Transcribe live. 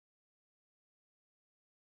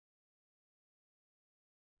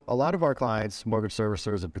a lot of our clients, mortgage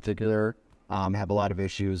servicers in particular, have a lot of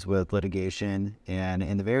issues with litigation, and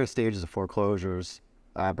in the various stages of foreclosures,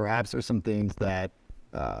 perhaps there's some things that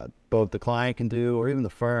both the client can do or even the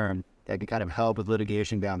firm that can kind of help with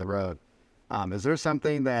litigation down the road. Is there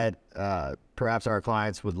something that perhaps our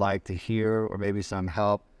clients would like to hear, or maybe some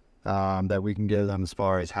help that we can give them as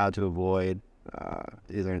far as how to avoid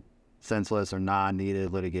either senseless or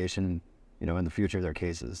non-needed litigation, in the future of their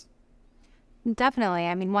cases? Definitely.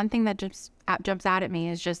 I mean, one thing that just jumps out at me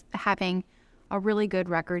is just having a really good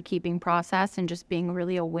record keeping process and just being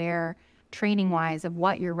really aware training wise of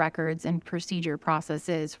what your records and procedure process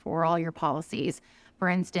is for all your policies. For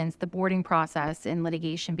instance, the boarding process in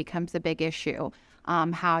litigation becomes a big issue.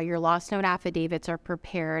 How your lost note affidavits are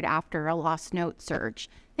prepared after a lost note search,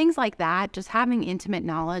 things like that. Just having intimate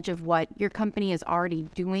knowledge of what your company is already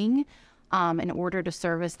doing in order to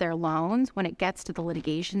service their loans when it gets to the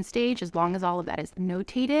litigation stage, as long as all of that is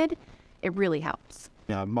notated, it really helps.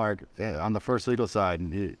 Yeah, Marc, on the first legal side,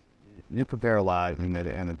 you prepare a lot and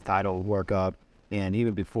the title work up, and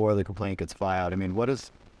even before the complaint gets filed. I mean, what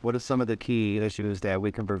is some of the key issues that we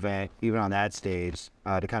can prevent even on that stage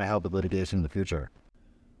to kind of help with litigation in the future?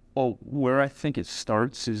 Well, where I think it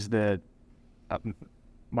starts is that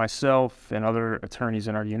myself and other attorneys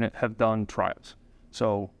in our unit have done trials.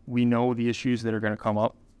 So we know the issues that are going to come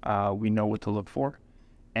up. We know what to look for.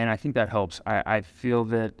 And I think that helps. I feel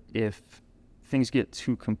that if things get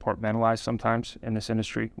too compartmentalized sometimes in this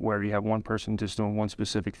industry, where you have one person just doing one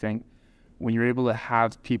specific thing, when you're able to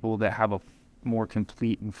have people that have a more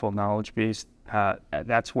complete and full knowledge base,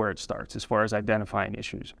 that's where it starts as far as identifying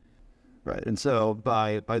issues. Right. And so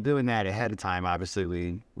by doing that ahead of time,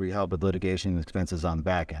 obviously we help with litigation expenses on the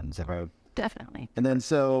back end. Definitely. And then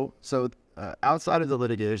so outside of the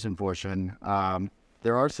litigation portion,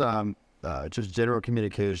 there are some just general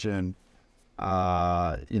communication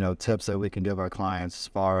tips that we can give our clients as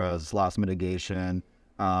far as loss mitigation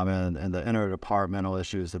and the interdepartmental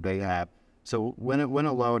issues that they have. So when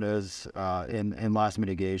a loan is in loss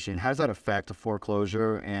mitigation, how does that affect the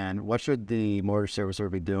foreclosure, and what should the mortgage servicer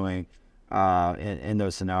be doing in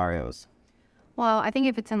those scenarios? Well, I think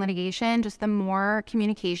if it's in litigation, just the more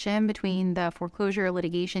communication between the foreclosure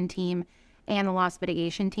litigation team and the loss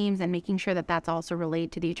mitigation teams, and making sure that that's also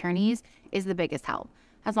relayed to the attorneys, is the biggest help.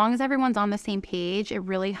 As long as everyone's on the same page, it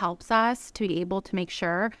really helps us to be able to make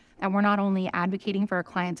sure that we're not only advocating for our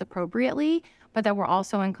clients appropriately, but that we're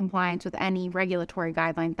also in compliance with any regulatory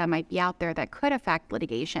guidelines that might be out there that could affect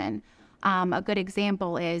litigation. A good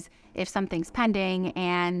example is if something's pending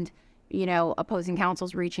and opposing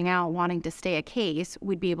counsel's reaching out wanting to stay a case,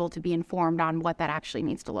 we'd be able to be informed on what that actually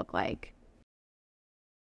needs to look like.